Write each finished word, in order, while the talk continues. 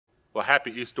Well,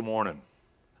 happy Easter morning.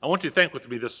 I want you to think with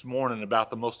me this morning about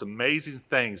the most amazing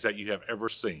things that you have ever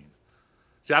seen.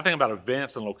 See, I think about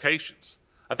events and locations.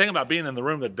 I think about being in the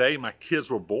room the day my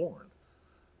kids were born.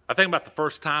 I think about the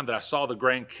first time that I saw the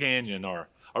Grand Canyon or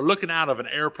looking out of an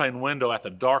airplane window at the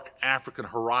dark African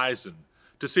horizon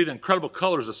to see the incredible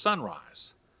colors of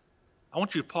sunrise. I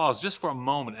want you to pause just for a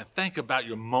moment and think about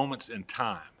your moments in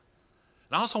time.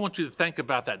 And I also want you to think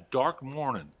about that dark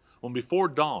morning when before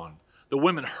dawn, the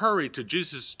women hurried to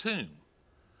Jesus' tomb.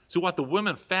 See, what the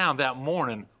women found that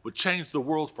morning would change the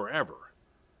world forever.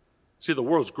 See, the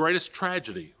world's greatest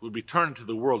tragedy would be turned into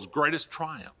the world's greatest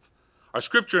triumph. Our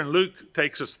scripture in Luke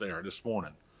takes us there this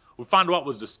morning. We'll find what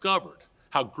was discovered,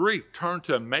 how grief turned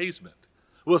to amazement.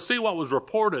 We'll see what was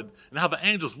reported and how the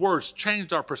angel's words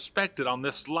changed our perspective on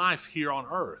this life here on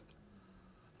earth.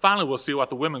 Finally, we'll see what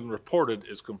the women reported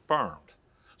is confirmed.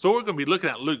 So we're going to be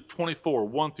looking at Luke 24,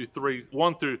 1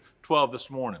 through 12 this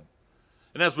morning.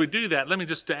 And as we do that, let me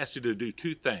just ask you to do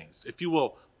two things. If you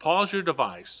will, pause your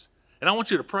device, and I want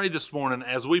you to pray this morning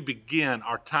as we begin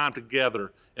our time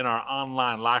together in our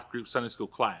online Life Group Sunday School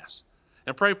class.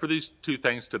 And pray for these two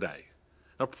things today.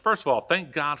 Now, first of all,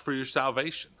 thank God for your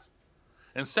salvation.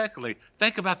 And secondly,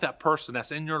 think about that person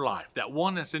that's in your life, that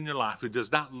one that's in your life who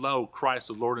does not know Christ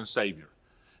as Lord and Savior.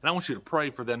 And I want you to pray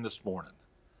for them this morning.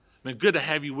 I mean, good to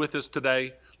have you with us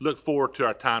today. Look forward to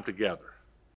our time together.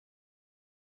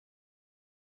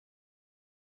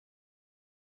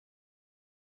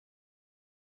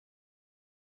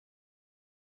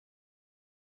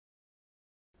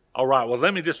 All right, well,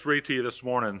 let me just read to you this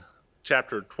morning,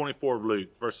 chapter 24 of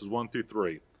Luke, verses 1 through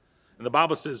 3. And the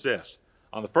Bible says this: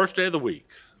 On the first day of the week,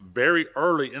 very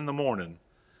early in the morning,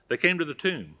 they came to the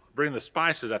tomb, bringing the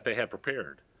spices that they had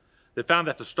prepared. They found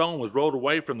that the stone was rolled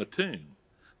away from the tomb.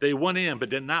 They went in, but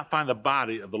did not find the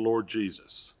body of the Lord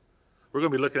Jesus. We're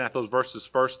going to be looking at those verses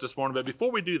first this morning, but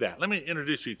before we do that, let me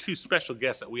introduce you to two special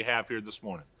guests that we have here this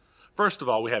morning. First of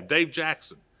all, we have Dave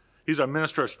Jackson. He's our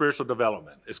Minister of Spiritual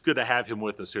Development. It's good to have him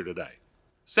with us here today.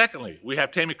 Secondly, we have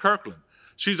Tammy Kirkland.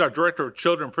 She's our Director of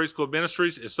Children and Preschool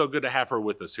Ministries. It's so good to have her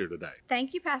with us here today.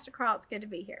 Thank you, Pastor Carl. It's good to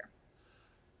be here.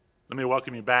 Let me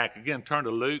welcome you back. Again, turn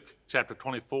to Luke chapter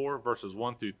 24, verses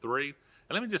 1 through 3.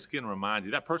 And let me just again remind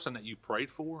you, that person that you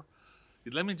prayed for,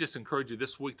 let me just encourage you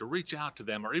this week to reach out to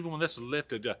them, or even when this is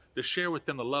lifted, to share with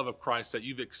them the love of Christ that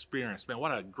you've experienced. Man,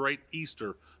 what a great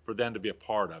Easter for them to be a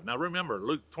part of. Now remember,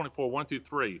 Luke 24, 1 through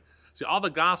 3. See, all the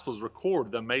Gospels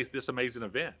record this amazing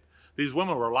event. These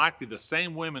women were likely the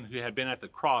same women who had been at the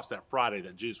cross that Friday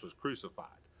that Jesus was crucified.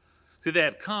 See, they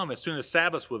had come as soon as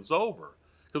Sabbath was over,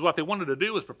 because what they wanted to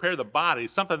do was prepare the body,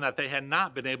 something that they had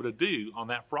not been able to do on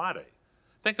that Friday.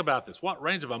 Think about this. What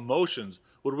range of emotions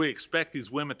would we expect these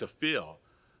women to feel?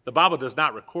 The Bible does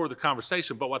not record the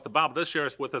conversation, but what the Bible does share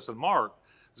with us in Mark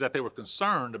is that they were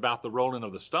concerned about the rolling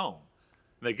of the stone.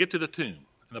 And they get to the tomb,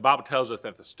 and the Bible tells us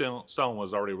that the stone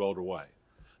was already rolled away.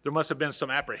 There must have been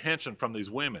some apprehension from these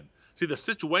women. See, the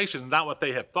situation is not what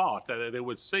they had thought that they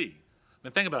would see. I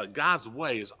mean, think about it. God's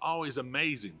way is always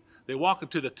amazing. They walk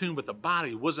into the tomb, but the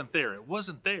body wasn't there. It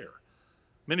wasn't there.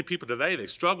 Many people today, they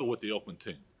struggle with the open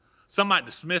tomb. Some might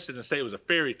dismiss it and say it was a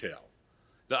fairy tale.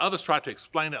 The others try to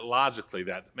explain it logically,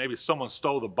 that maybe someone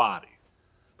stole the body.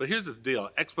 But here's the deal.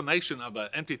 Explanation of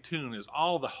the empty tomb is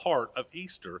all the heart of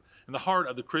Easter and the heart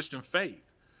of the Christian faith.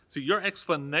 See, your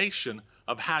explanation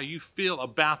of how you feel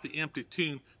about the empty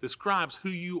tomb describes who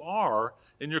you are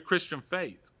in your Christian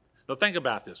faith. Now think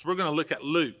about this. We're going to look at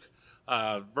Luke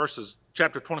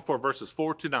chapter 24, verses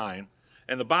 4 to 9.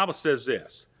 And the Bible says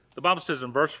this. The Bible says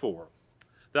in verse 4,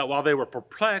 that while they were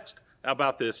perplexed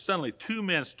about this, suddenly two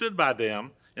men stood by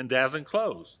them in dazzling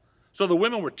clothes. So the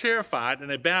women were terrified, and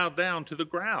they bowed down to the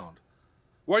ground.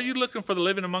 "Why are you looking for the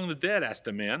living among the dead?" asked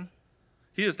the men.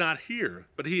 "He is not here,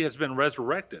 but he has been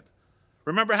resurrected.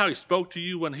 Remember how he spoke to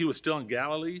you when he was still in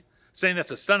Galilee, saying that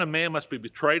the Son of Man must be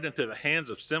betrayed into the hands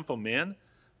of sinful men,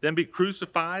 then be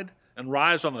crucified, and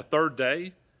rise on the third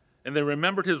day?" And they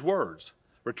remembered his words.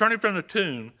 Returning from the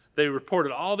tomb, they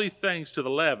reported all these things to the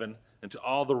 11 and to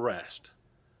all the rest.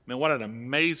 Man, what an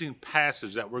amazing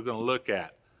passage that we're going to look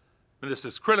at. And this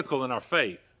is critical in our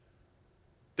faith.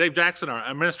 Dave Jackson,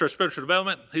 our Minister of Spiritual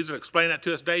Development, he's going to explain that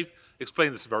to us. Dave,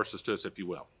 explain these verses to us, if you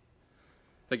will.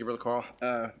 Thank you, Brother Carl.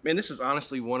 Man, this is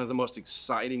honestly one of the most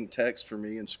exciting texts for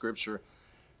me in Scripture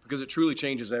because it truly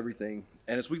changes everything.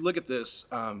 And as we look at this,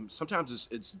 sometimes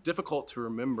it's difficult to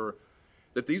remember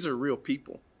that these are real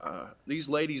people. These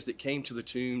ladies that came to the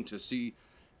tomb to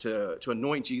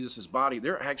anoint Jesus' body,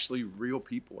 they're actually real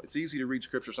people. It's easy to read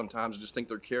Scripture sometimes and just think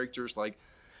they're characters like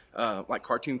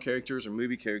cartoon characters or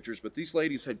movie characters, but these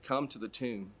ladies had come to the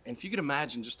tomb. And if you could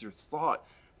imagine just their thought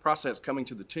process coming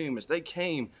to the tomb. As they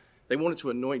came, they wanted to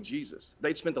anoint Jesus.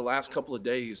 They'd spent the last couple of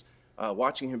days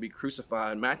watching him be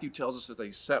crucified. Matthew tells us that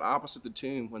they sat opposite the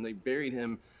tomb when they buried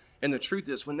him. And the truth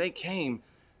is, when they came,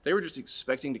 they were just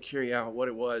expecting to carry out what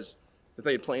it was that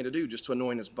they had planned to do, just to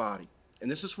anoint his body. And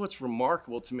this is what's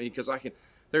remarkable to me, because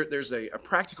there's a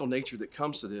practical nature that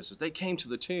comes to this. As they came to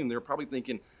the tomb, they were probably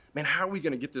thinking, man, how are we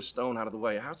going to get this stone out of the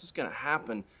way? How's this going to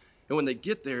happen? And when they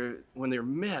get there, when they're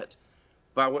met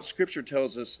by what Scripture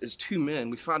tells us is two men,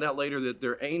 we find out later that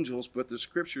they're angels, but the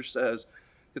Scripture says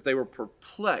that they were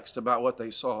perplexed about what they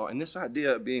saw. And this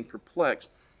idea of being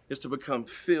perplexed is to become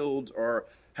filled or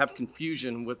have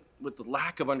confusion with the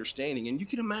lack of understanding. And you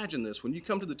can imagine this, when you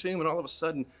come to the tomb and all of a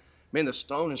sudden, man, the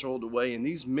stone is rolled away, and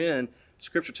these men,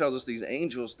 Scripture tells us, these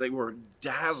angels, they were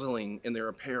dazzling in their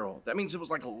apparel. That means it was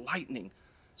like lightning.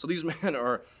 So these men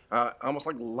are almost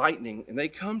like lightning, and they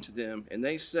come to them and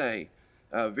they say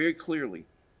very clearly,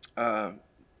 man,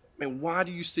 why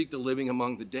do you seek the living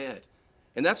among the dead?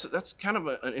 And that's kind of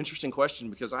an interesting question,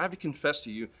 because I have to confess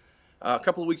to you, a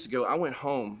couple of weeks ago, I went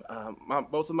home.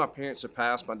 Both of my parents had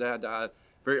passed. My dad died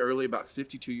very early, about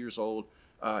 52 years old.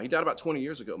 He died about 20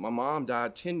 years ago. My mom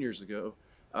died 10 years ago,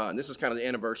 and this is kind of the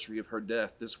anniversary of her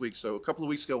death this week. So a couple of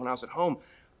weeks ago when I was at home,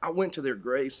 I went to their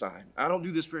graveside. I don't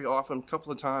do this very often. A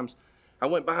couple of times I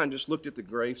went by and just looked at the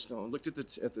gravestone, looked at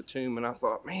the tomb, and I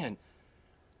thought, man,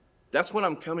 that's what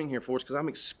I'm coming here for, is because I'm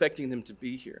expecting them to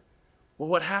be here. Well,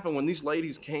 what happened when these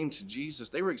ladies came to Jesus?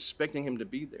 They were expecting him to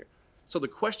be there. So the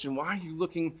question, why are you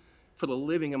looking for the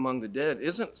living among the dead,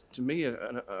 isn't to me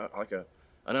an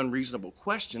unreasonable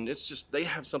question. It's just they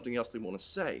have something else they want to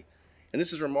say. And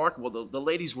this is remarkable. The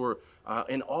ladies were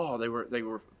in awe. They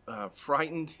were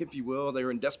frightened, if you will. They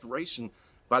were in desperation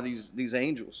by these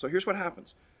angels. So here's what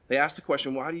happens. They ask the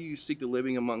question, why do you seek the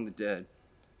living among the dead?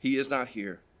 He is not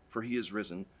here, for he is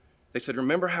risen. They said,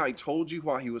 remember how he told you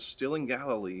while he was still in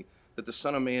Galilee that the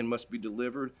Son of Man must be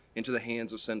delivered into the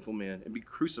hands of sinful men and be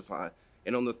crucified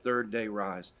and on the third day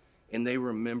rise. And they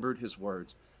remembered his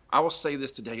words. I will say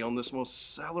this today on this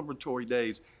most celebratory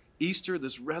days. Easter,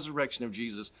 this resurrection of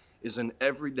Jesus, is an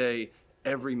everyday,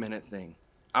 every minute thing.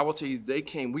 I will tell you, they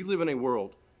came. We live in a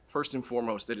world, first and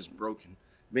foremost, that is broken.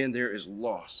 Man, there is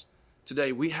loss.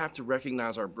 Today, we have to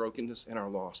recognize our brokenness and our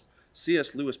loss.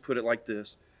 C.S. Lewis put it like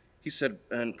this. He said,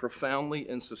 and profoundly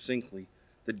and succinctly,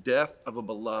 the death of a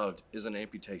beloved is an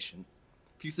amputation.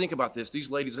 If you think about this,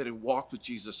 these ladies that had walked with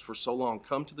Jesus for so long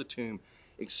come to the tomb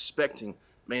expecting,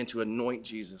 man, to anoint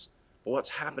Jesus. But what's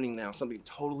happening now? Something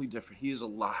totally different. He is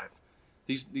alive.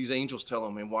 These angels tell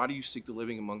him, man, why do you seek the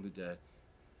living among the dead?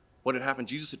 What had happened?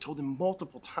 Jesus had told them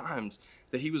multiple times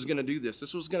that he was going to do this.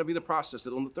 This was going to be the process,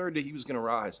 that on the third day he was going to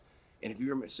rise. And if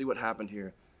you see what happened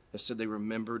here, it said they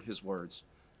remembered his words.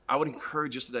 I would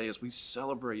encourage us today as we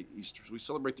celebrate Easter, as we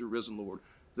celebrate the risen Lord,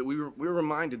 that we're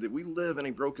reminded that we live in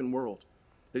a broken world,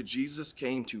 that Jesus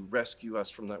came to rescue us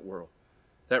from that world.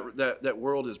 That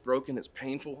world is broken, it's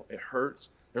painful, it hurts,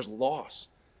 there's loss.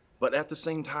 But at the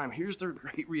same time, here's the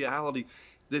great reality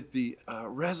that the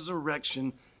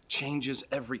resurrection changes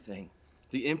everything.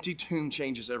 The empty tomb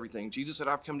changes everything. Jesus said,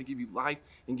 I've come to give you life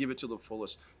and give it to the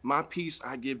fullest. My peace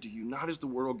I give to you, not as the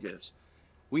world gives.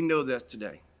 We know that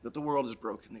today, that the world is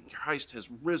broken, that Christ has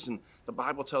risen. The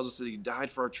Bible tells us that he died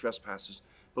for our trespasses,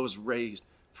 but was raised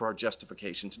for our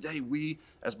justification. Today, we,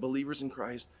 as believers in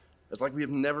Christ, it's like we have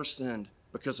never sinned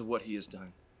because of what he has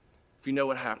done. If you know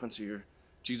what happens here,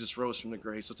 Jesus rose from the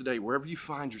grave. So today, wherever you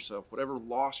find yourself, whatever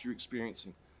loss you're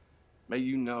experiencing, may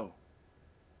you know,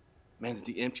 man, that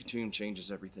the empty tomb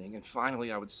changes everything. And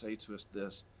finally, I would say to us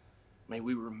this, may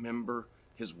we remember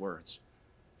his words.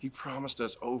 He promised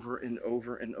us over and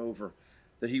over and over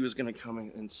that he was going to come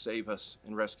and save us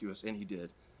and rescue us, and he did.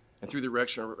 And through the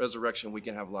resurrection, we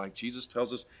can have life. Jesus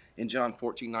tells us in John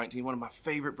 14:19, one of my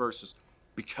favorite verses,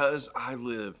 because I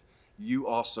live, you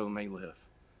also may live.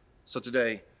 So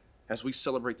today, as we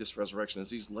celebrate this resurrection, as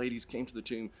these ladies came to the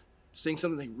tomb, seeing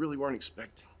something they really weren't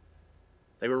expecting,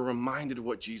 they were reminded of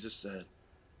what Jesus said.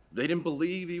 They didn't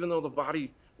believe, even though the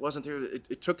body wasn't there.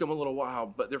 It took them a little while,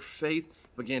 but their faith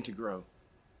began to grow.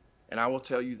 And I will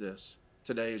tell you this,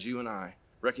 today, as you and I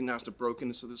recognize the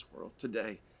brokenness of this world,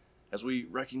 today, as we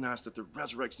recognize that the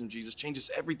resurrection of Jesus changes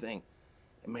everything,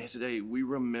 and man, today we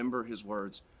remember his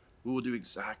words, we will do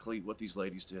exactly what these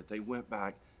ladies did. They went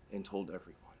back and told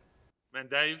everyone. Man,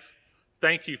 Dave,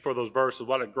 thank you for those verses.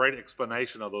 What a great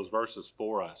explanation of those verses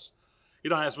for us. You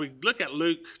know, as we look at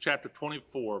Luke chapter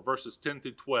 24, verses 10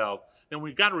 through 12, then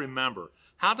we've got to remember,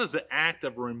 how does the act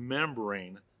of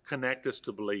remembering connect us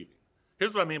to believing?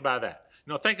 Here's what I mean by that.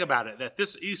 You know, think about it, that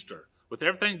this Easter, with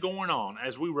everything going on,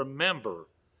 as we remember,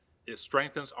 it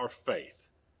strengthens our faith.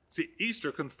 See,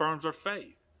 Easter confirms our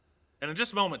faith. And in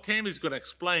just a moment, Tammy's going to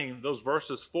explain those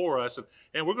verses for us,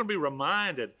 and we're going to be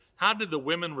reminded, how did the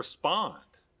women respond?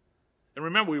 And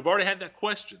remember, we've already had that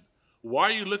question. Why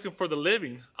are you looking for the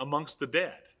living amongst the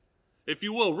dead? If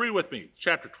you will, read with me,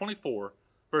 chapter 24,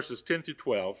 verses 10 through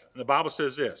 12. And the Bible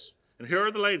says this, and here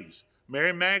are the ladies,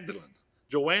 Mary Magdalene,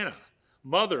 Joanna,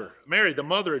 Mary, the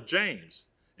mother of James,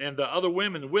 and the other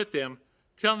women with them,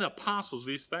 telling the apostles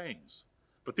these things.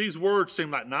 But these words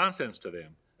seemed like nonsense to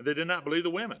them, and they did not believe the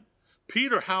women.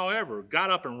 Peter, however, got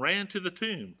up and ran to the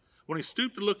tomb. When he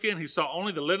stooped to look in, he saw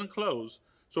only the linen clothes,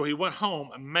 so he went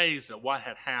home amazed at what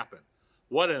had happened.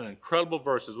 What an incredible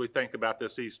verse as we think about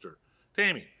this Easter.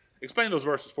 Tammy, explain those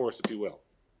verses for us, if you will.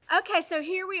 Okay, so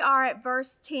here we are at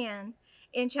verse 10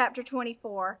 in chapter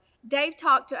 24. Dave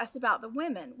talked to us about the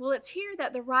women. Well, it's here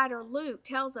that the writer Luke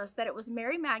tells us that it was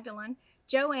Mary Magdalene,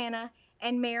 Joanna,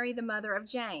 and Mary, the mother of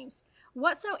James.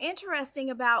 What's so interesting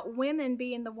about women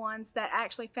being the ones that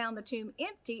actually found the tomb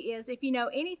empty is, if you know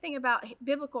anything about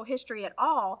biblical history at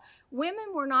all, women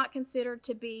were not considered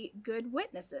to be good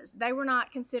witnesses. They were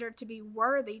not considered to be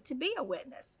worthy to be a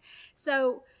witness.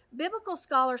 So biblical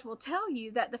scholars will tell you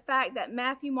that the fact that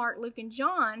Matthew, Mark, Luke, and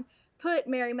John put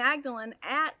Mary Magdalene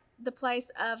at the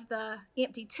place of the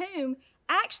empty tomb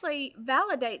actually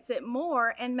validates it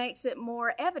more and makes it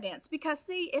more evidence. Because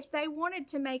see, if they wanted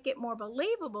to make it more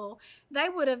believable, they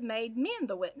would have made men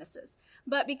the witnesses.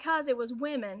 But because it was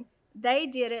women, they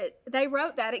did it, they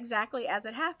wrote that exactly as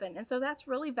it happened. And so that's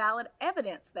really valid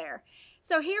evidence there.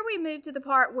 So here we move to the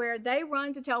part where they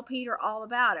run to tell Peter all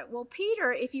about it. Well,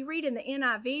 Peter, if you read in the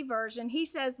NIV version, he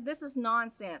says this is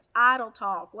nonsense, idle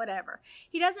talk, whatever.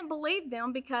 He doesn't believe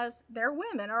them because they're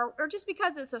women, or just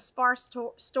because it's a sparse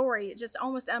story. It's just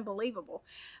almost unbelievable.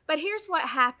 But here's what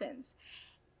happens.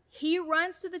 He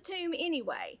runs to the tomb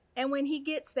anyway, and when he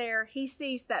gets there, he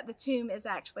sees that the tomb is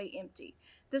actually empty.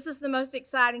 This is the most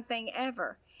exciting thing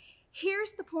ever.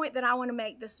 Here's the point that I want to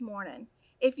make this morning.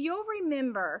 If you'll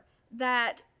remember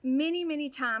that many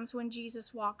times when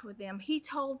Jesus walked with them, he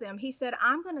told them, he said,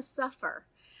 I'm going to suffer.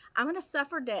 I'm going to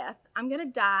suffer death. I'm going to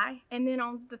die. And then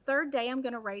on the third day, I'm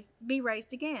going to be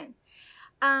raised again.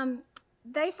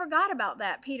 They forgot about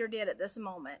that, Peter did at this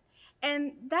moment.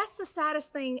 And that's the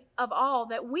saddest thing of all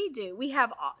that we do. We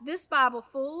have this Bible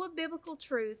full of biblical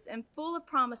truths and full of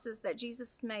promises that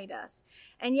Jesus made us.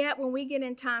 And yet when we get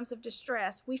in times of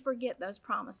distress, we forget those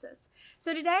promises.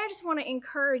 So today I just want to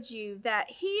encourage you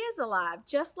that he is alive.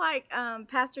 Just like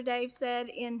Pastor Dave said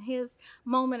in his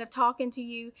moment of talking to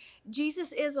you,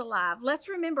 Jesus is alive. Let's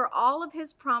remember all of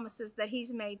his promises that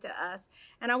he's made to us.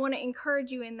 And I want to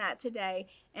encourage you in that today.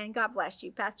 And God bless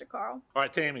you, Pastor Carl. All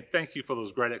right, Tammy, thank you for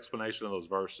those great explanations of those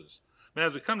verses. Man,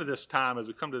 as we come to this time, as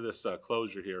we come to this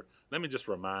closure here, let me just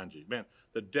remind you, man,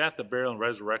 the death, the burial, and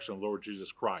resurrection of Lord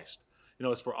Jesus Christ,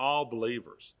 it's for all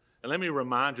believers. And let me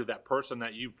remind you of that person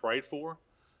that you prayed for.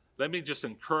 Let me just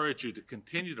encourage you to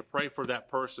continue to pray for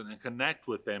that person and connect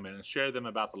with them and share them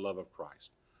about the love of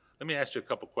Christ. Let me ask you a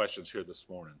couple questions here this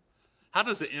morning. How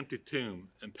does the empty tomb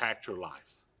impact your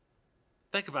life?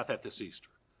 Think about that this Easter.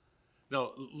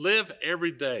 Live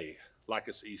every day like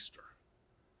it's Easter.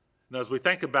 Now, as we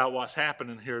think about what's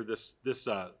happening here, this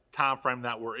time frame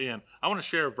that we're in, I want to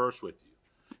share a verse with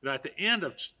you. At the end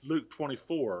of Luke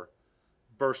 24,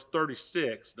 verse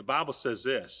 36, the Bible says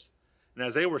this, and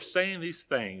as they were saying these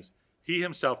things, he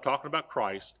himself, talking about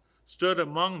Christ, stood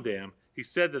among them. He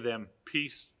said to them,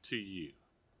 peace to you.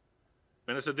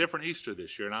 And it's a different Easter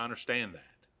this year, and I understand that.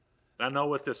 And I know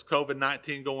with this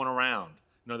COVID-19 going around,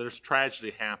 there's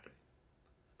tragedy happening.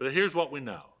 But here's what we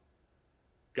know.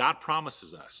 God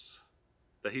promises us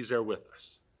that he's there with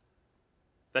us,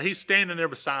 that he's standing there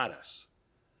beside us.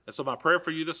 And so my prayer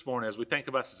for you this morning as we think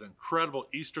about this incredible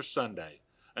Easter Sunday,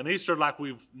 an Easter like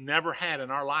we've never had in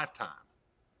our lifetime,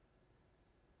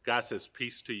 God says,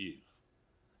 peace to you.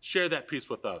 Share that peace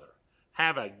with others.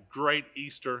 Have a great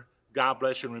Easter. God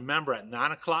bless you. And remember, at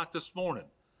 9 o'clock this morning,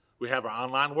 we have our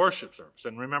online worship service.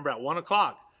 And remember, at 1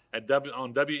 o'clock on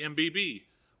WMBB,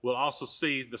 we'll also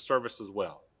see the service as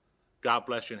well. God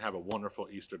bless you and have a wonderful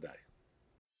Easter day.